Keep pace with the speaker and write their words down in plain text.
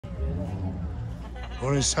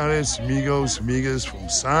Buenos Aires, amigos, amigas from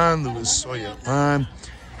San Luis, Soyatlán.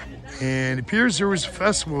 And it appears there was a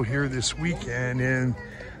festival here this weekend, and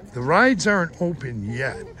the rides aren't open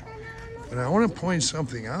yet. But I want to point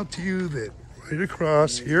something out to you that right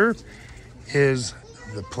across here is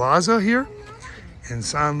the plaza here in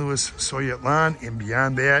San Luis, Soyatlán, and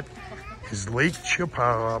beyond that is Lake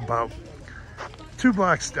Chapala. About 2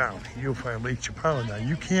 blocks down, you'll find Lake Chapala. Now,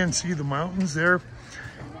 you can see the mountains there,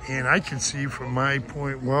 and I can see from my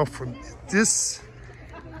point, well, from this,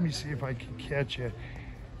 let me see if I can catch it.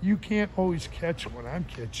 You can't always catch what I'm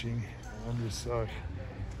catching on this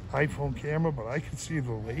iPhone camera, but I can see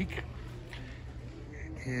the lake,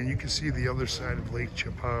 and you can see the other side of Lake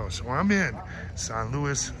Chapala. So I'm in San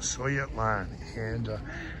Luis, Soyatlán, and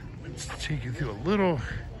let's take you through a little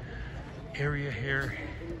area here.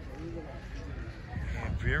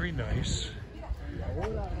 And very nice.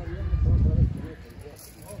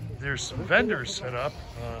 There's some vendors set up,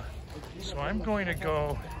 so I'm going to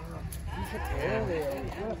go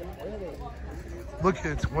and look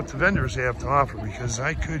at what the vendors have to offer, because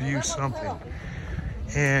I could use something.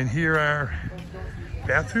 And here are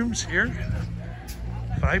bathrooms here,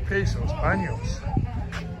 5 pesos, baños.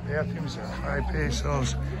 Bathrooms are 5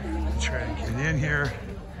 pesos. Try to get in here,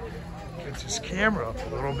 get this camera up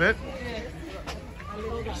a little bit.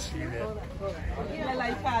 You can see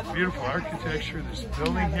that beautiful architecture, this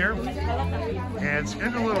building here. And it's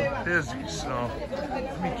getting a little busy, so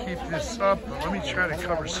let me keep this up. But let me try to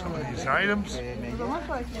cover some of these items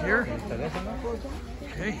here.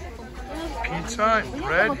 Okay, pizza and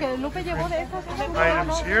bread.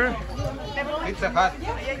 Items here. Pizza Hut.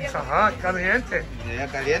 Pizza Hut, caliente.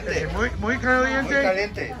 Caliente. Muy caliente? Muy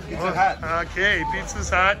caliente. Pizza Hut. Okay, Pizza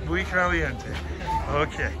Hut, muy caliente.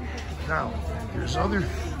 Okay, now there's other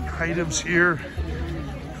items here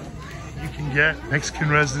you can get. Mexican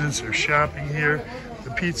residents are shopping here.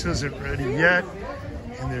 The pizza isn't ready yet.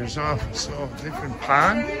 And there's also different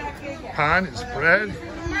pan. Pan is bread.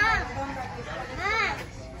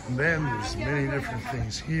 And then there's many different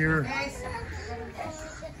things here.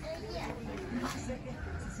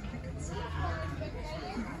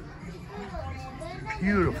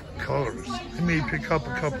 Beautiful colors. I may pick up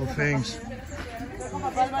a couple things,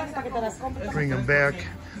 bring them back.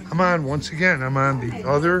 Once again, I'm on the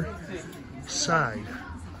other side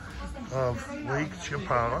of Lake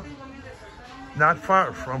Chapala, not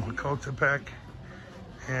far from Jacotepec.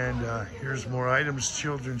 And here's more items: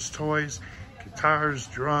 children's toys, guitars,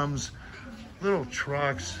 drums, little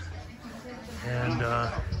trucks, and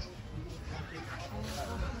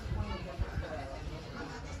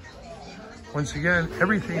once again,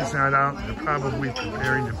 everything's not out. They're probably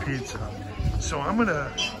preparing the pizza. So I'm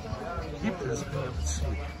gonna keep this. Let's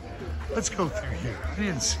see. Let's go through here. I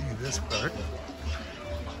didn't see this part.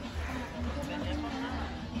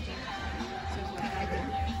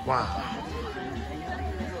 Wow.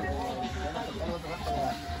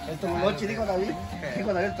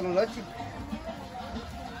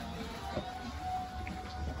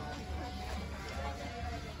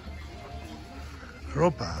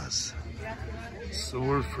 Ropas. It's the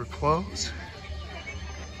word for clothes.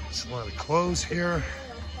 There's a lot of clothes here.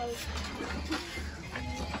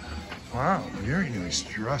 Wow, very nice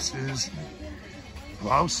dresses,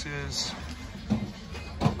 blouses,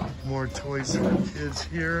 more toys for kids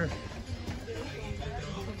here.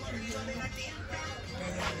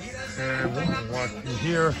 And we're gonna walk through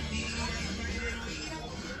here.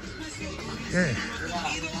 Okay.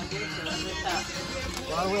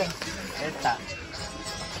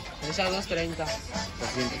 Esa 230.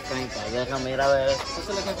 230. Déjame ir a ver.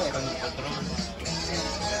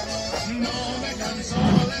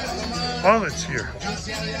 Wallets here.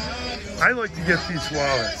 I like to get these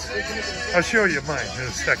wallets. I'll show you mine in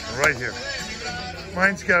a second, right here.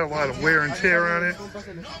 Mine's got a lot of wear and tear on it.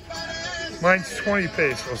 Mine's 20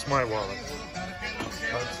 pesos, my wallet.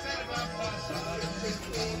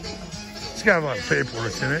 It's got a lot of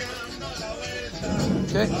paperwork in it.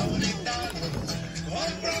 Okay.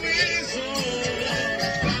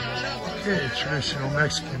 Okay, traditional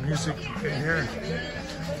Mexican music right here.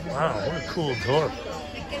 Wow, what a cool door.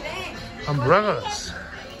 Umbrellas.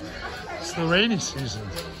 It's the rainy season.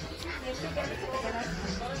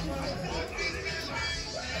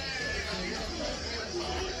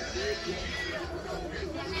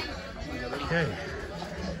 Okay,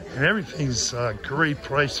 and everything's great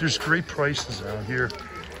price. There's great prices out here.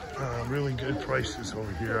 Really good prices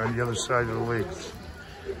over here on the other side of the lakes.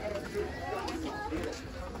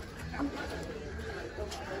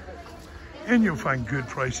 And you'll find good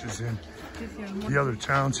prices in the other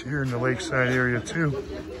towns here in the lakeside area too.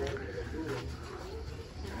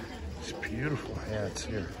 It's beautiful hats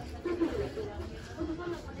here.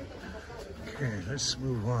 Okay, let's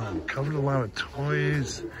move on. Covered a lot of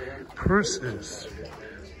toys, purses.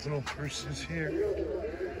 Little purses here.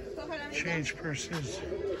 Change purses.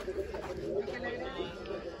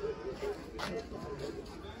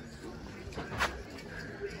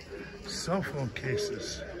 Cell phone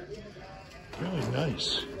cases. Really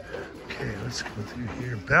nice. Okay, let's go through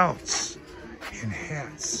here. Belts and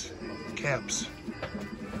hats, caps.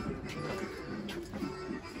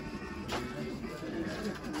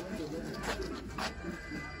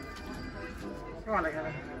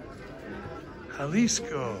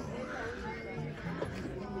 Jalisco.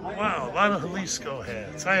 Wow, a lot of Jalisco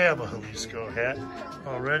hats. I have a Jalisco hat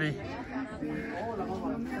already.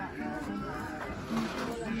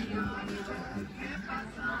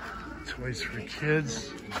 Toys for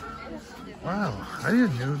kids. Wow, I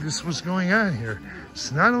didn't know this was going on here.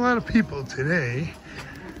 It's not a lot of people today.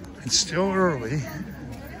 It's still early.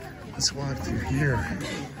 Let's walk through here.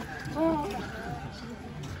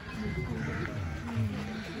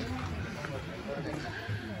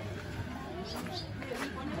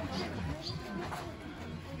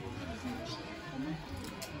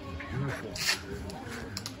 Beautiful.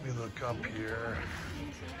 Let me look up here.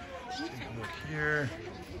 Take a look here.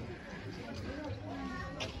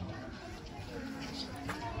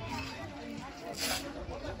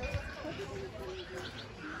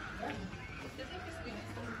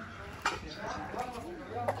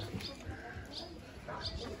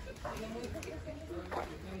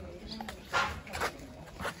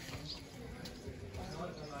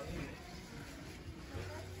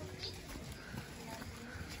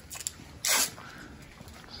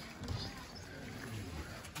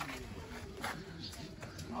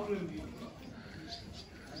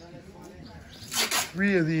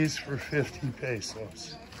 Three of these for 50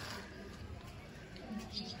 pesos.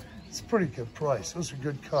 It's a pretty good price. Those are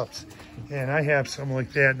good cups. And I have some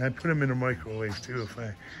like that, and I put them in a microwave too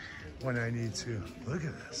when I need to. Look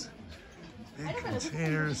at this. Big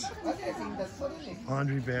containers,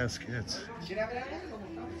 laundry baskets.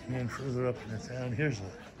 And further up in the town, here's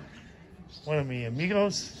one of my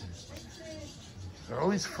amigos. They're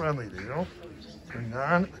always friendly, they're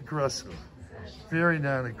non-aggressive. Very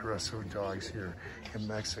non-aggressive dogs here in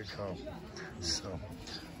Mexico. So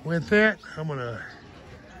with that, I'm gonna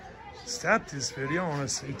stop this video. I wanna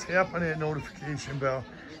say tap on that notification bell.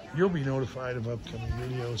 You'll be notified of upcoming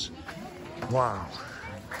videos. Wow,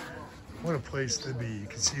 what a place to be. You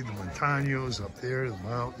can see the montaños up there, the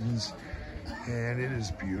mountains, and it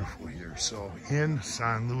is beautiful here. So in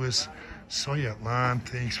San Luis, Soyatlán,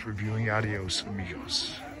 thanks for viewing. Adios,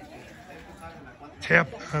 amigos. Tap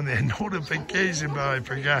on that notification bell, I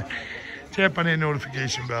forgot. Tap on that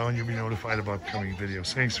notification bell and you'll be notified of upcoming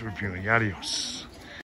videos. Thanks for viewing. Adios.